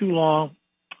before too long.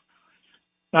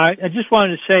 I just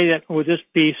wanted to say that with this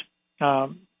piece,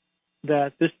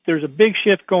 that there's a big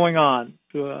shift going on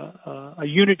to a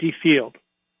unity field,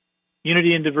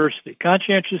 unity and diversity,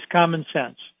 conscientious common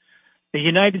sense, the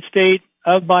United State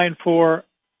of, by, and for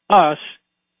us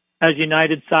as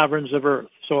united sovereigns of Earth.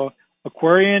 So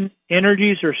Aquarian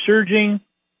energies are surging,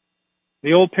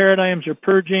 the old paradigms are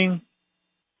purging,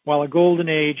 while a golden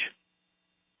age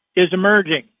is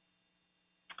emerging.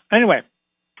 Anyway,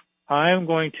 I'm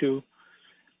going to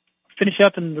finish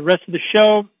up in the rest of the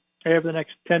show over the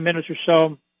next 10 minutes or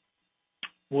so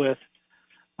with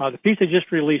the piece I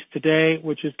just released today,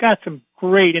 which has got some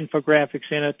great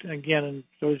infographics in it. Again, and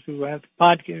those who have the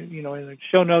podcast, in the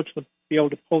show notes will be able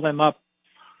to pull them up,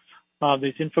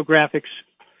 these infographics.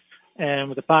 And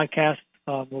with the podcast,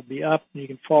 will be up. You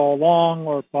can follow along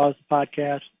or pause the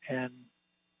podcast and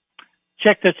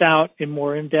check this out in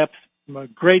more in-depth. A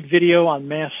great video on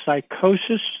mass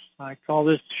psychosis. I call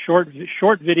this short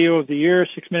video of the year,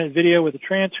 6-minute video with a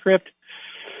transcript.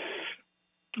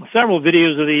 Several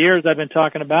videos of the year as I've been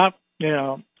talking about.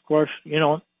 Of course,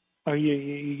 you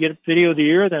get a video of the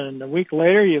year, then a week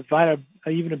later you find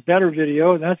even a better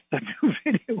video, and that's the new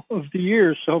video of the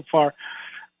year so far.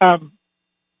 I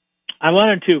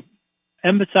wanted to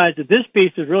emphasize that this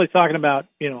piece is really talking about,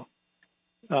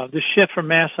 the shift from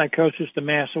mass psychosis to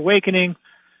mass awakening.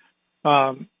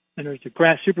 And there's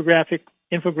a super graphic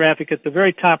infographic at the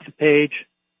very top of the page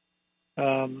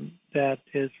that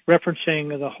is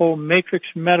referencing the whole matrix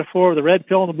metaphor, the red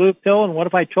pill and the blue pill. And what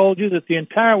if I told you that the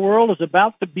entire world is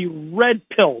about to be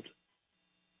red-pilled?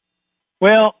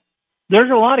 Well,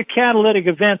 there's a lot of catalytic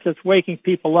events that's waking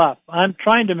people up. I'm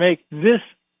trying to make this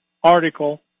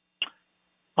article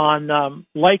on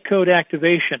light code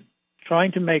activation,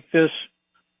 trying to make this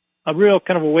a real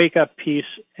kind of a wake-up piece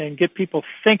and get people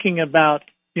thinking about,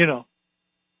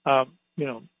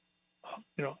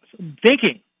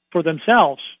 thinking for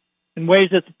themselves in ways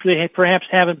that they perhaps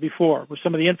haven't before. With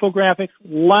some of the infographics,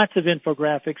 lots of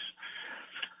infographics,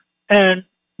 and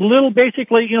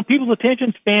basically, people's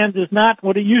attention span is not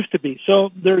what it used to be.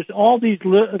 So there's all these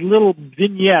little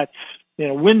vignettes,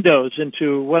 windows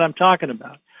into what I'm talking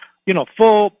about.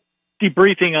 Full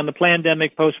debriefing on the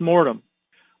pandemic postmortem.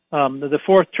 The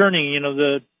fourth turning,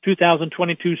 the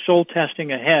 2022 soul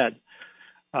testing ahead,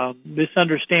 this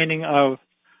understanding of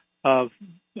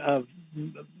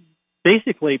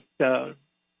basically,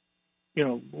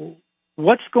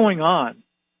 what's going on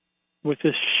with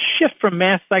this shift from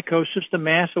mass psychosis to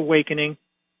mass awakening.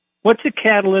 What's the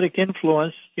catalytic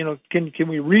influence? Can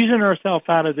we reason ourselves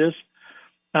out of this?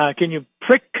 Can you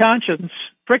prick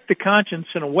the conscience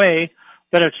in a way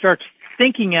that it starts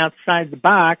thinking outside the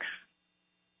box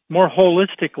more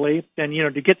holistically, and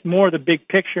to get more of the big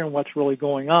picture and what's really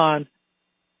going on?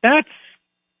 That's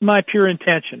my pure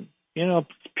intention.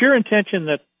 Pure intention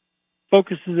that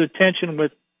focuses attention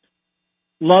with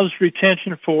love's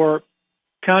retention for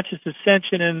conscious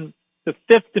ascension in the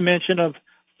fifth dimension of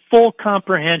full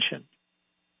comprehension.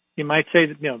 you might say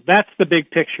that, that's the big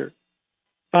picture.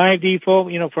 5D full,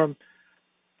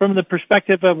 from the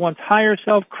perspective of one's higher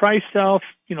self, Christ self,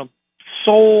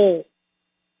 soul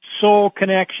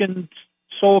connection,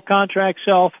 soul contract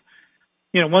self,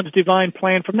 one's divine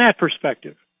plan from that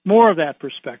perspective. More of that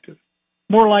perspective.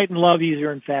 More light and love,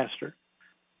 easier and faster.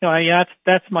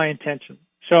 That's my intention.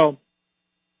 So,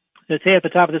 let's say at the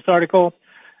top of this article,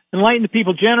 enlighten the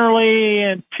people generally,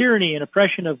 and tyranny and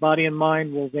oppression of body and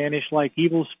mind will vanish like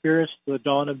evil spirits to the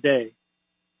dawn of day.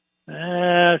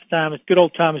 That's good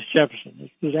old Thomas Jefferson.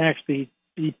 It was actually,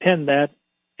 he penned that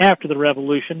after the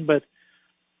revolution, but,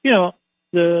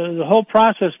 the whole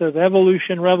process of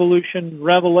evolution, revolution,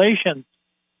 revelation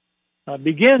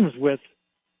begins with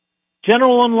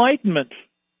general enlightenment,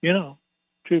 so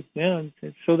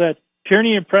that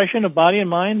tyranny and oppression of body and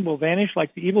mind will vanish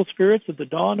like the evil spirits at the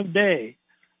dawn of day.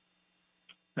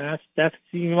 That's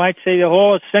you might say the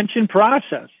whole ascension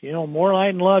process. More light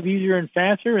and love, easier and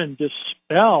faster, and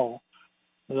dispel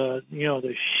the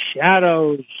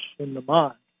shadows in the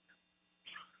mind.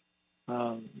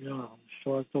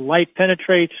 So as the light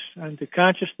penetrates into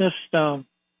consciousness, the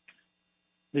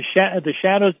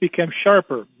shadows become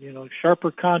sharper.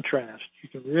 Sharper contrast. You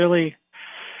can really,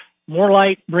 more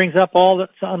light brings up all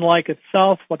that's unlike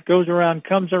itself. What goes around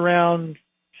comes around,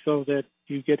 so that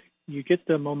you get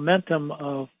the momentum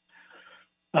of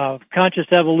conscious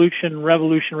evolution,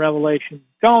 revolution, revelation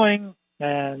going,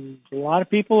 and a lot of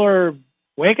people are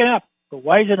waking up,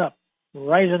 rising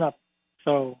up.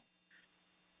 So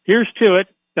here's to it.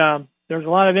 There's a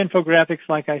lot of infographics,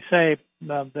 like I say,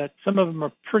 that some of them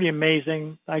are pretty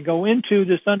amazing. I go into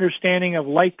this understanding of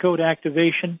light code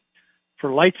activation for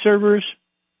light servers,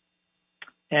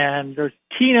 and there's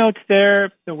keynotes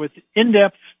there with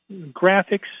in-depth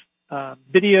graphics,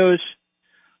 videos,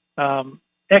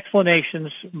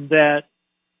 explanations that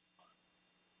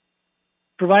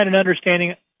provide an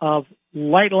understanding of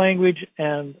light language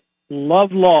and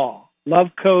love law,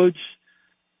 love codes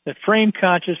that frame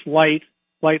conscious light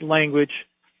language,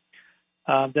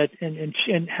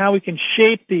 and how we can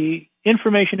shape the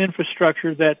information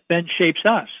infrastructure that then shapes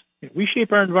us. We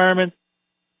shape our environment,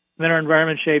 then our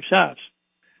environment shapes us.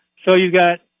 So you've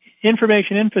got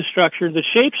information infrastructure that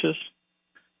shapes us,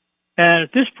 and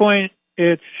at this point,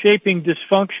 it's shaping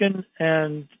dysfunction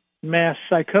and mass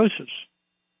psychosis.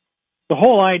 The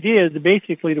whole idea is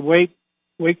basically to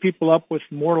wake people up with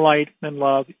more light and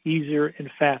love, easier and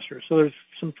faster. So there's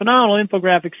some phenomenal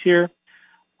infographics here.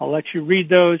 I'll let you read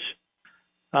those.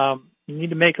 You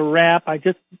need to make a wrap. I'm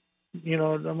going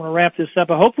to wrap this up.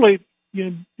 But hopefully,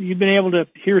 you've been able to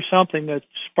hear something that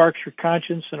sparks your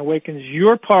conscience and awakens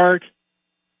your part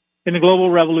in the global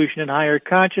revolution in higher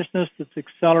consciousness that's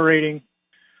accelerating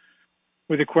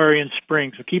with Aquarian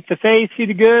spring. So keep the faith, see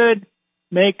the good,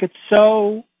 make it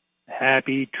so.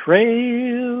 Happy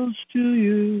trails to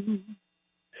you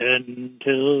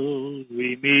until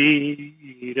we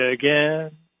meet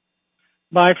again.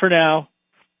 Bye for now.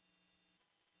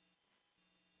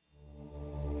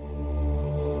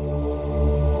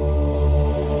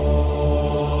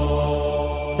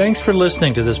 Thanks for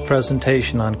listening to this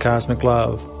presentation on Cosmic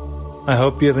Love. I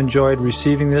hope you have enjoyed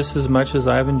receiving this as much as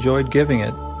I've enjoyed giving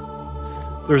it.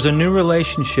 There's a new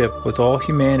relationship with all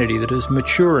humanity that is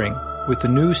maturing with the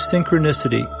new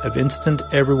synchronicity of instant,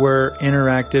 everywhere,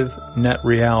 interactive net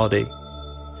reality.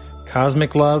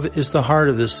 Cosmic love is the heart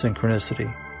of this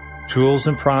synchronicity. Tools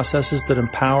and processes that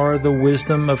empower the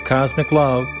wisdom of cosmic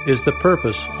love is the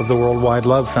purpose of the Worldwide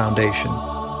Love Foundation.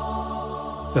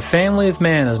 The family of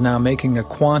man is now making a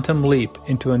quantum leap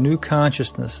into a new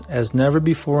consciousness as never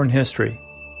before in history.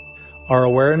 Our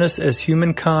awareness as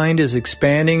humankind is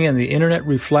expanding, and the Internet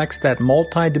reflects that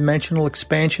multidimensional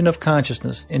expansion of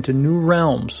consciousness into new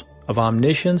realms of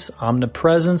omniscience,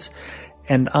 omnipresence,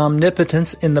 and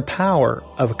omnipotence in the power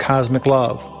of cosmic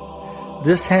love.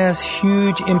 This has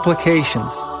huge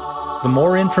implications. The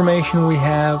more information we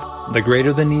have, the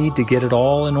greater the need to get it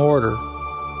all in order.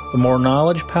 The more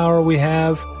knowledge power we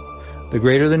have, the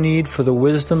greater the need for the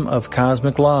wisdom of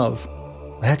cosmic love.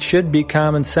 That should be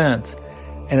common sense.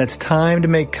 And it's time to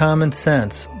make common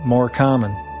sense more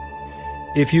common.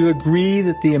 If you agree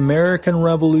that the American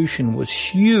Revolution was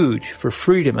huge for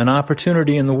freedom and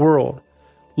opportunity in the world,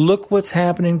 look what's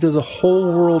happening to the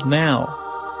whole world now.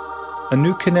 A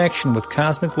new connection with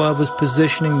cosmic love is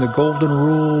positioning the golden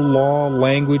rule, law,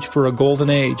 language for a golden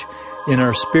age in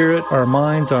our spirit, our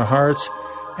minds, our hearts,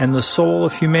 and the soul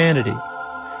of humanity.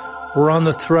 We're on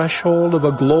the threshold of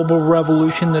a global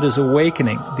revolution that is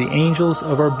awakening the angels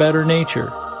of our better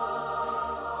nature.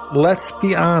 Let's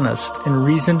be honest and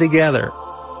reason together.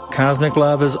 Cosmic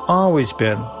love has always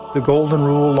been the golden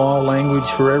rule law language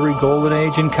for every golden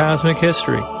age in cosmic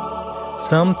history.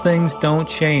 Some things don't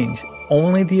change,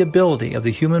 only the ability of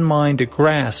the human mind to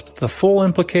grasp the full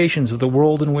implications of the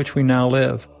world in which we now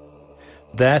live.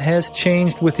 That has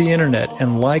changed with the internet,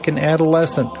 and like an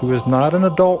adolescent who is not an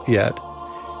adult yet,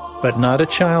 but not a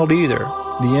child either,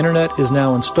 the internet is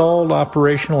now installed,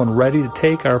 operational, and ready to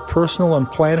take our personal and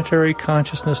planetary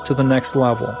consciousness to the next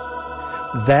level.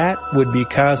 That would be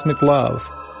cosmic love,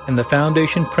 and the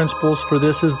foundation principles for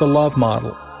this is the love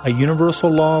model, a universal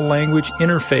law language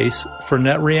interface for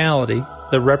net reality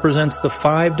that represents the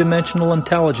five-dimensional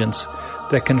intelligence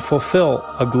that can fulfill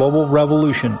a global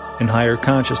revolution in higher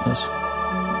consciousness.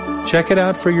 Check it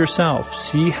out for yourself.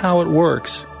 See how it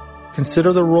works.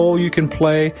 Consider the role you can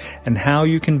play and how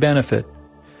you can benefit.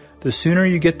 The sooner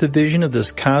you get the vision of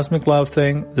this cosmic love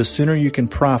thing, the sooner you can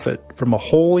profit from a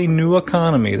wholly new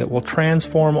economy that will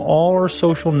transform all our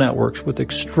social networks with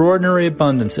extraordinary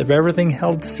abundance of everything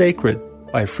held sacred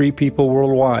by free people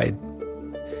worldwide.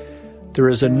 There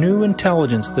is a new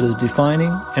intelligence that is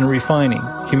defining and refining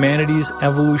humanity's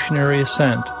evolutionary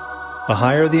ascent. The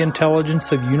higher the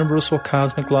intelligence of universal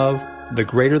cosmic love, the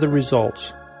greater the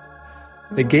results.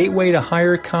 The gateway to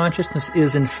higher consciousness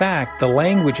is, in fact, the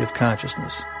language of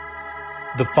consciousness.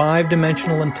 The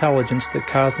five-dimensional intelligence that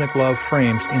cosmic love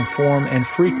frames in form and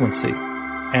frequency,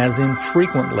 as in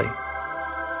frequently.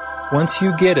 Once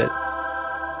you get it,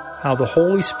 how the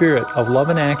Holy Spirit of love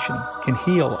and action can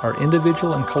heal our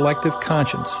individual and collective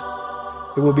conscience,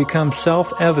 it will become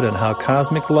self-evident how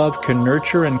cosmic love can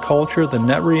nurture and culture the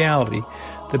net reality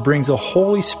that brings a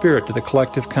Holy Spirit to the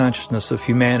collective consciousness of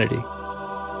humanity.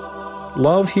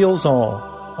 Love heals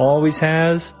all, always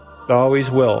has,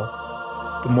 always will.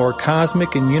 The more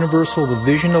cosmic and universal the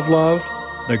vision of love,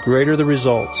 the greater the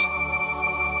results.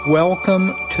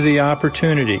 Welcome to the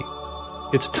opportunity.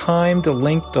 It's time to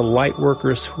link the light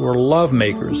workers who are love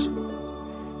makers.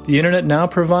 The internet now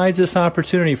provides this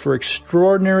opportunity for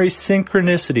extraordinary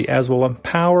synchronicity as will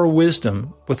empower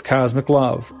wisdom with cosmic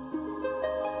love.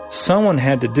 Someone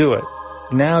had to do it.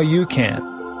 Now you can.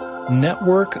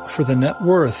 Network for the net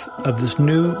worth of this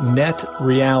new net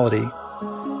reality.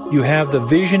 You have the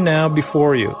vision now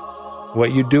before you.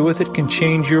 What you do with it can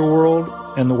change your world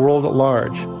and the world at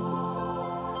large.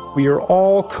 We are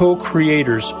all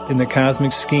co-creators in the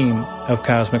cosmic scheme of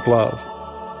cosmic love.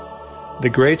 The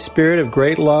great spirit of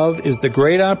great love is the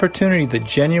great opportunity that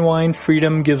genuine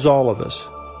freedom gives all of us.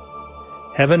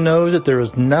 Heaven knows that there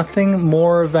is nothing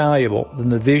more valuable than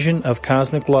the vision of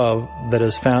cosmic love that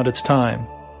has found its time.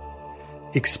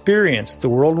 Experience the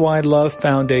Worldwide Love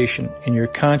Foundation in your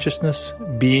consciousness,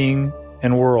 being,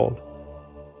 and world.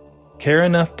 Care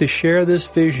enough to share this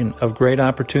vision of great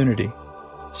opportunity.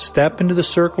 Step into the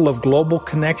circle of global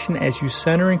connection as you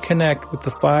center and connect with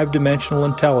the five-dimensional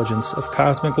intelligence of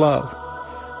cosmic love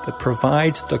that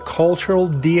provides the cultural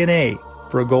DNA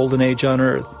for a golden age on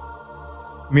Earth.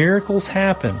 Miracles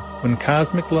happen when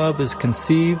cosmic love is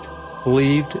conceived,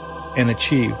 believed, and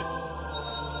achieved.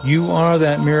 You are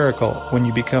that miracle when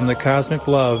you become the cosmic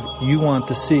love you want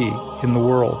to see in the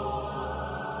world.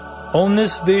 Own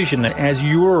this vision as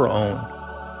your own.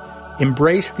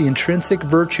 Embrace the intrinsic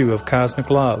virtue of cosmic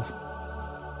love.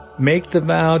 Make the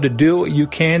vow to do what you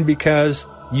can because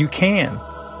you can.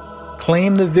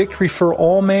 Claim the victory for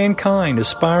all mankind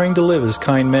aspiring to live as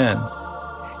kind men.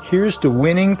 Here's to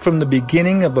winning from the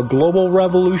beginning of a global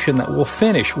revolution that will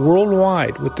finish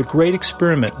worldwide with the great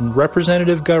experiment and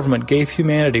representative government gave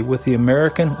humanity with the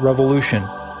American Revolution.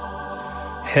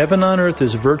 Heaven on earth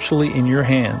is virtually in your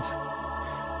hands.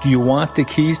 Do you want the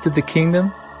keys to the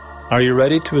kingdom? Are you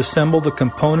ready to assemble the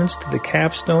components to the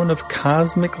capstone of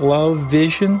cosmic love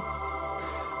vision?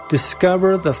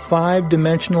 Discover the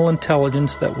five-dimensional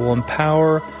intelligence that will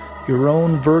empower your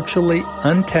own virtually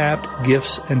untapped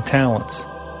gifts and talents.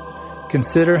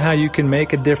 Consider how you can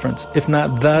make a difference, if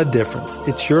not the difference.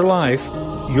 It's your life,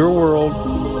 your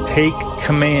world. Take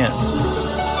command.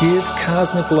 Give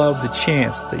cosmic love the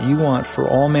chance that you want for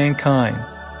all mankind.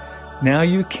 Now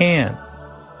you can.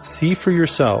 See for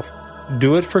yourself.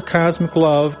 Do it for cosmic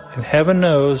love, and heaven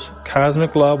knows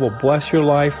cosmic love will bless your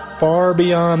life far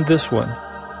beyond this one.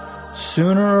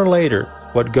 Sooner or later,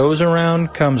 what goes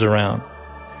around comes around.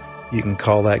 You can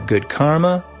call that good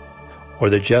karma, or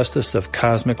the justice of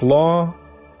cosmic law,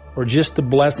 or just the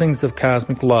blessings of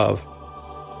cosmic love.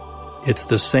 It's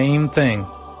the same thing.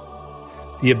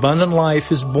 The abundant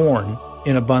life is born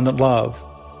in abundant love.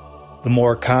 The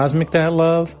more cosmic that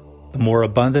love, the more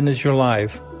abundant is your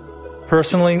life.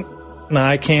 Personally,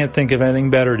 I can't think of anything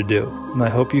better to do, and I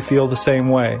hope you feel the same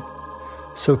way.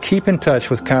 So keep in touch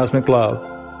with cosmic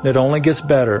love. It only gets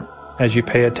better as you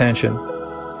pay attention.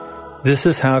 This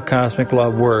is how cosmic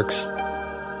love works.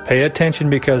 Pay attention,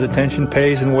 because attention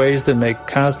pays in ways that make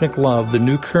cosmic love the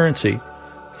new currency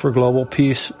for global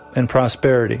peace and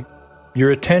prosperity.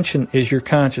 Your attention is your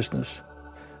consciousness.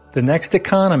 The next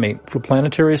economy for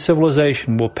planetary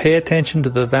civilization will pay attention to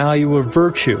the value of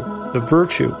virtue, the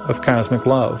virtue of cosmic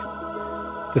love.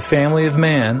 The family of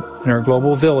man in our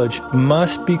global village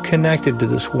must be connected to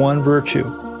this one virtue.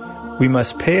 We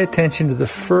must pay attention to the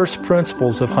first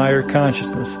principles of higher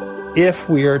consciousness if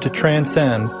we are to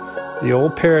transcend the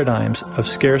old paradigms of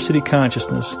scarcity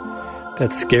consciousness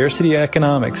that scarcity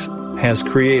economics has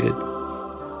created.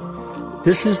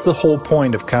 This is the whole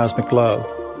point of cosmic love.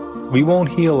 We won't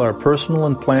heal our personal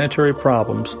and planetary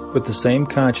problems with the same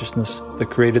consciousness that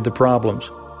created the problems.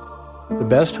 The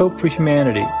best hope for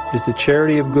humanity is the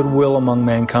charity of goodwill among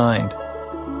mankind.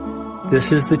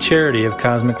 This is the charity of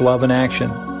cosmic love in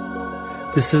action.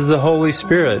 This is the Holy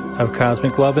Spirit of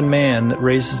cosmic love in man that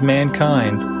raises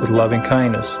mankind with loving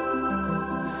kindness.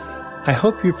 I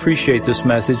hope you appreciate this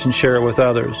message and share it with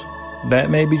others. That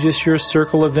may be just your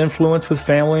circle of influence with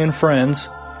family and friends,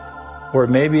 or it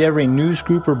may be every news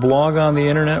group or blog on the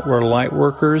internet where light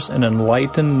workers and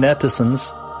enlightened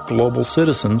netizens, global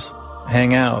citizens,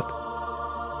 hang out.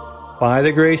 By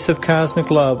the grace of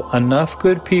cosmic love, enough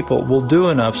good people will do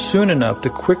enough soon enough to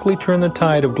quickly turn the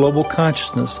tide of global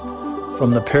consciousness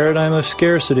from the paradigm of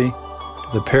scarcity to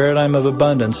the paradigm of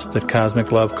abundance that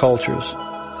cosmic love cultures.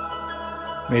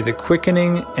 May the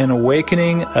quickening and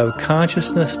awakening of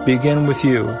consciousness begin with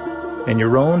you and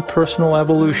your own personal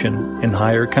evolution in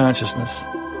higher consciousness.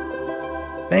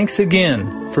 Thanks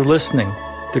again for listening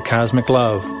to Cosmic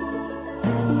Love.